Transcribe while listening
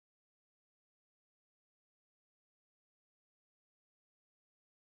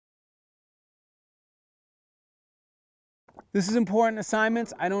This is important.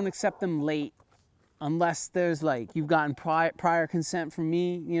 Assignments, I don't accept them late unless there's like, you've gotten prior consent from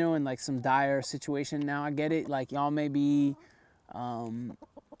me, you know, in like some dire situation. Now I get it. Like y'all may be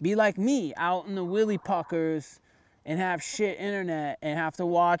like me out in the willy puckers and have shit internet and have to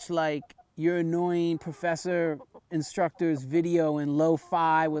watch like your annoying professor instructor's video in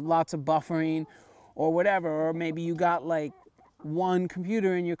lo-fi with lots of buffering or whatever. Or maybe you got like one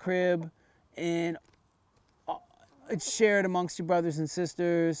computer in your crib and it's shared amongst your brothers and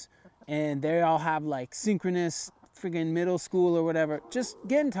sisters and they all have like synchronous friggin' middle school or whatever. Just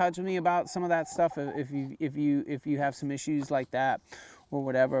get in touch with me about some of that stuff if you have some issues like that or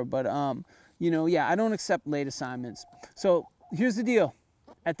whatever. But you know, yeah, I don't accept late assignments. So here's the deal.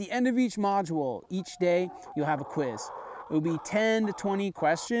 At the end of each module, each day, you'll have a quiz. It will be 10 to 20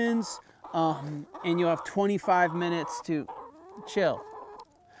 questions, and you'll have 25 minutes to chill.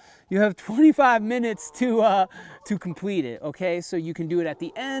 You have 25 minutes to complete it, okay? So you can do it at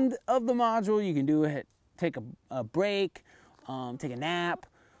the end of the module. You can do it, take a break, take a nap,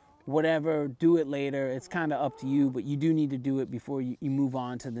 whatever, do it later. It's kind of up to you, but you do need to do it before you move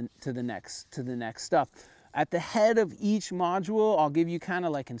on to the next stuff. At the head of each module, I'll give you kind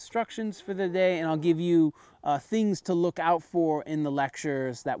of like instructions for the day, and I'll give you things to look out for in the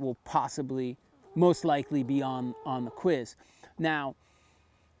lectures that will possibly, most likely be on the quiz. Now,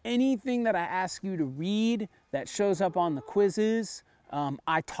 anything that I ask you to read that shows up on the quizzes,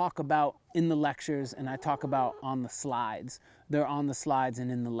 I talk about in the lectures and I talk about on the slides. They're on the slides and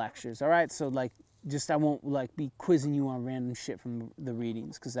in the lectures, all right? So like, I won't like be quizzing you on random shit from the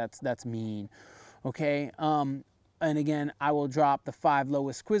readings because that's mean, okay? And again, I will drop the 5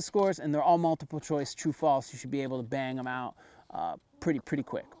 lowest quiz scores and they're all multiple choice, true, false. You should be able to bang them out pretty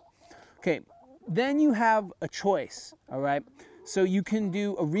quick. Okay, then you have a choice, all right? So you can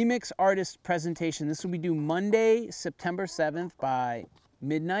do a remix artist presentation. This will be due Monday, September 7th by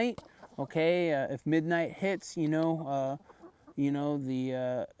midnight. Okay, if midnight hits, the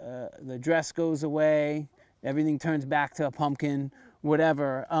dress goes away, everything turns back to a pumpkin,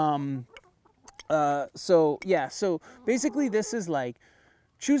 whatever. So yeah, so basically this is like,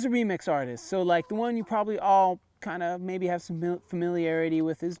 choose a remix artist. So like the one you probably all kind of maybe have some familiarity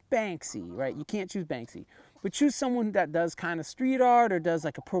with is Banksy, right? You can't choose Banksy. But choose someone that does kind of street art or does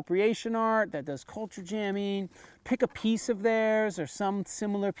like appropriation art, that does culture jamming. Pick a piece of theirs or some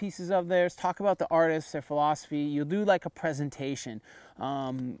similar pieces of theirs. Talk about the artist, their philosophy. You'll do like a presentation.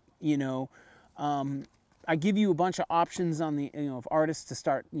 I give you a bunch of options on the, of artists to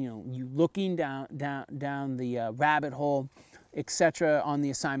start, you looking down the rabbit hole, etc. on the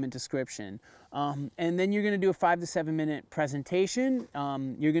assignment description. And then you're going to do a 5 to 7 minute presentation.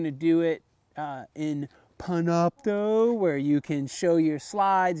 You're going to do it in Panopto, where you can show your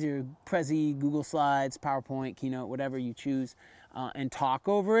slides, your Prezi, Google Slides, PowerPoint, Keynote, whatever you choose, and talk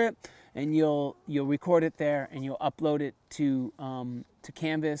over it. And you'll record it there, and you'll upload it to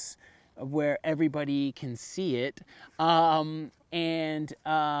Canvas, where everybody can see it. We'll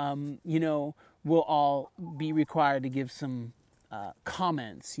all be required to give some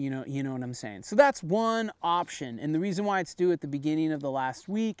comments, you know what I'm saying? So that's one option. And the reason why it's due at the beginning of the last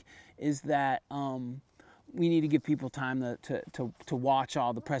week is that we need to give people time to watch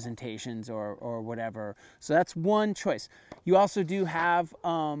all the presentations or whatever. So that's one choice. You also do have,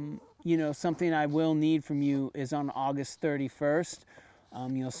 something I will need from you is on August 31st.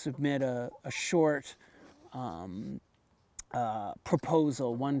 You'll submit a short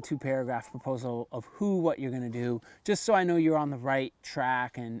proposal, 1-2 paragraph proposal of what you're going to do, just so I know you're on the right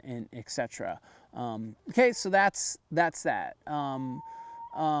track and etc. Okay, so that's that.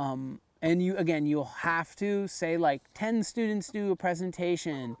 And you'll have to say like 10 students do a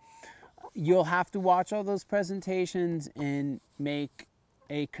presentation. You'll have to watch all those presentations and make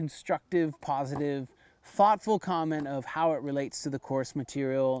a constructive, positive, thoughtful comment of how it relates to the course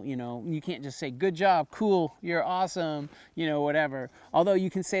material. You can't just say, good job, cool, you're awesome, whatever. Although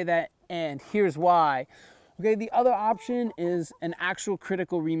you can say that, and here's why. Okay, the other option is an actual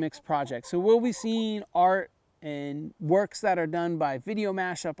critical remix project. So we'll be seeing art and works that are done by video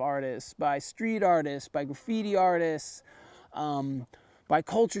mashup artists, by street artists, by graffiti artists, by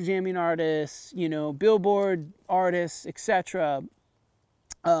culture jamming artists, billboard artists, etc.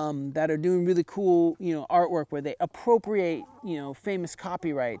 That are doing really cool, artwork where they appropriate, famous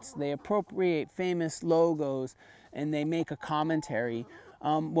copyrights, they appropriate famous logos, and they make a commentary.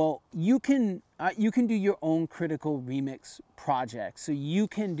 Well, you can do your own critical remix project. So you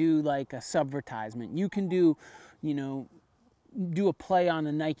can do like a subvertisement. You can do, do a play on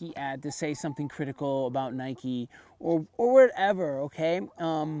a Nike ad to say something critical about Nike or whatever. Okay.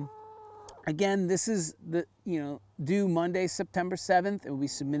 Again, this is due Monday, September 7th. It will be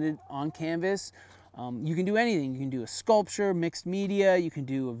submitted on Canvas. You can do anything. You can do a sculpture, mixed media. You can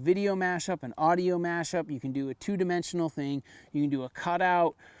do a video mashup, an audio mashup. You can do a two-dimensional thing. You can do a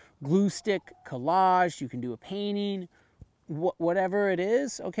cutout, glue stick, collage. You can do a painting, whatever it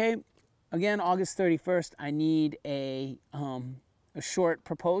is. Okay. Again, August 31st. I need a short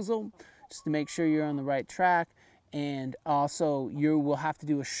proposal just to make sure you're on the right track, and also you will have to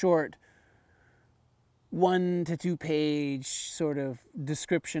do a short 1 to 2 page sort of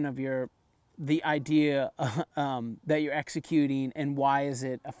description of the idea that you're executing and why is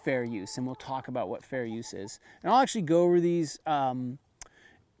it a fair use, and we'll talk about what fair use is. And I'll actually go over these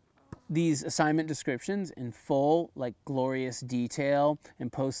assignment descriptions in full, like glorious detail,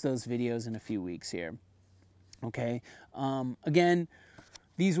 and post those videos in a few weeks here. Okay. Again,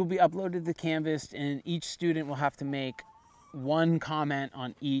 these will be uploaded to Canvas, and each student will have to make 1 comment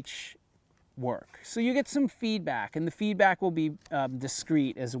on each work. So you get some feedback, and the feedback will be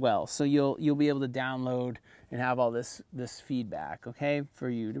discrete as well. So you'll be able to download and have all this feedback, okay, for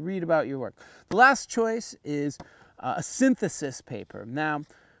you to read about your work. The last choice is a synthesis paper. Now,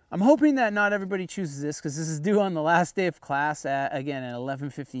 I'm hoping that not everybody chooses this, because this is due on the last day of class again at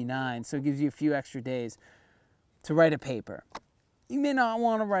 11:59. So it gives you a few extra days to write a paper. You may not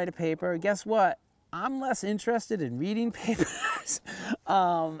want to write a paper. Guess what? I'm less interested in reading papers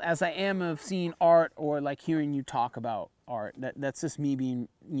as I am of seeing art or like hearing you talk about art. That's just me being,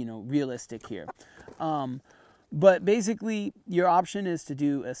 realistic here. But basically, your option is to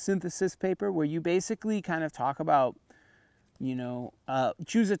do a synthesis paper where you basically kind of talk about,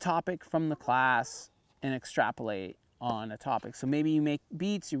 choose a topic from the class and extrapolate on a topic. So maybe you make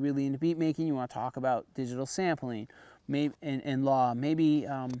beats, you're really into beat making, you want to talk about digital sampling, maybe and law, maybe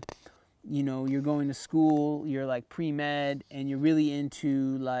you're going to school, you're like pre-med, and you're really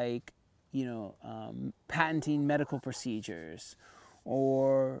into like, patenting medical procedures,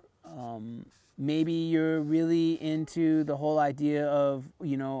 or maybe you're really into the whole idea of,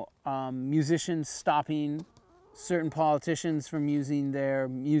 musicians stopping certain politicians from using their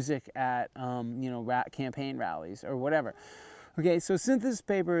music at, campaign rallies or whatever. Okay, so synthesis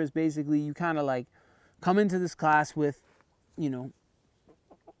paper is basically you kind of like come into this class with,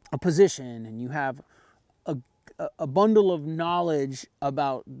 a position, and you have a bundle of knowledge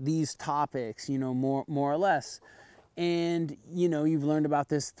about these topics, more or less. And, you've learned about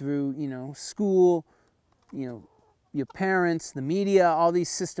this through, school, your parents, the media, all these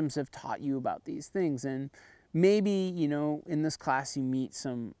systems have taught you about these things. And maybe, in this class you meet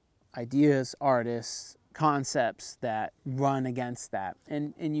some ideas, artists, concepts that run against that.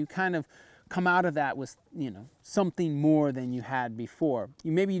 And you kind of come out of that with, something more than you had before.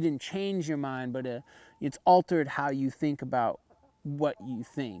 Maybe you didn't change your mind, but it's altered how you think about what you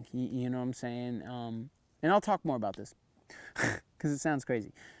think. You know what I'm saying? And I'll talk more about this because it sounds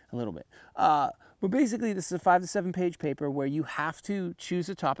crazy a little bit. But basically, this is a 5 to 7 page paper where you have to choose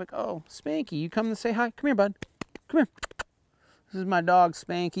a topic. Oh, Spanky, you come to say hi? Come here, bud. Come here. This is my dog,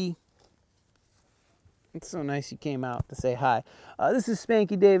 Spanky. It's so nice you came out to say hi. This is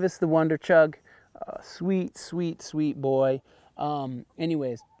Spanky Davis, the Wonder Chug. Sweet, sweet, sweet boy.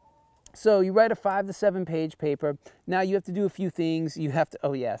 Anyways, so you write a 5 to 7 page paper. Now you have to do a few things. You have to,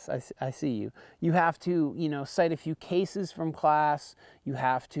 oh yes, I see you. You have to, cite a few cases from class. You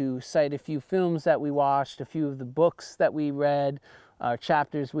have to cite a few films that we watched, a few of the books that we read,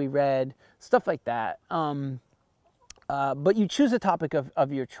 chapters we read, stuff like that. But you choose a topic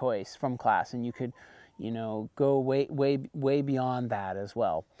of your choice from class, and you could, go way beyond that as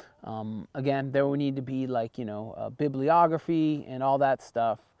well. Again, there will need to be like, a bibliography and all that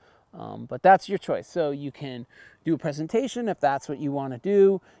stuff. But that's your choice. So you can do a presentation if that's what you want to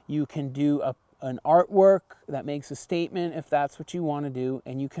do. You can do an artwork that makes a statement if that's what you want to do.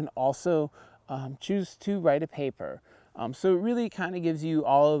 And you can also choose to write a paper. So it really kind of gives you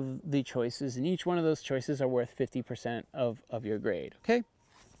all of the choices, and each one of those choices are worth 50% of your grade, okay?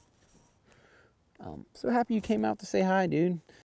 So happy you came out to say hi, dude.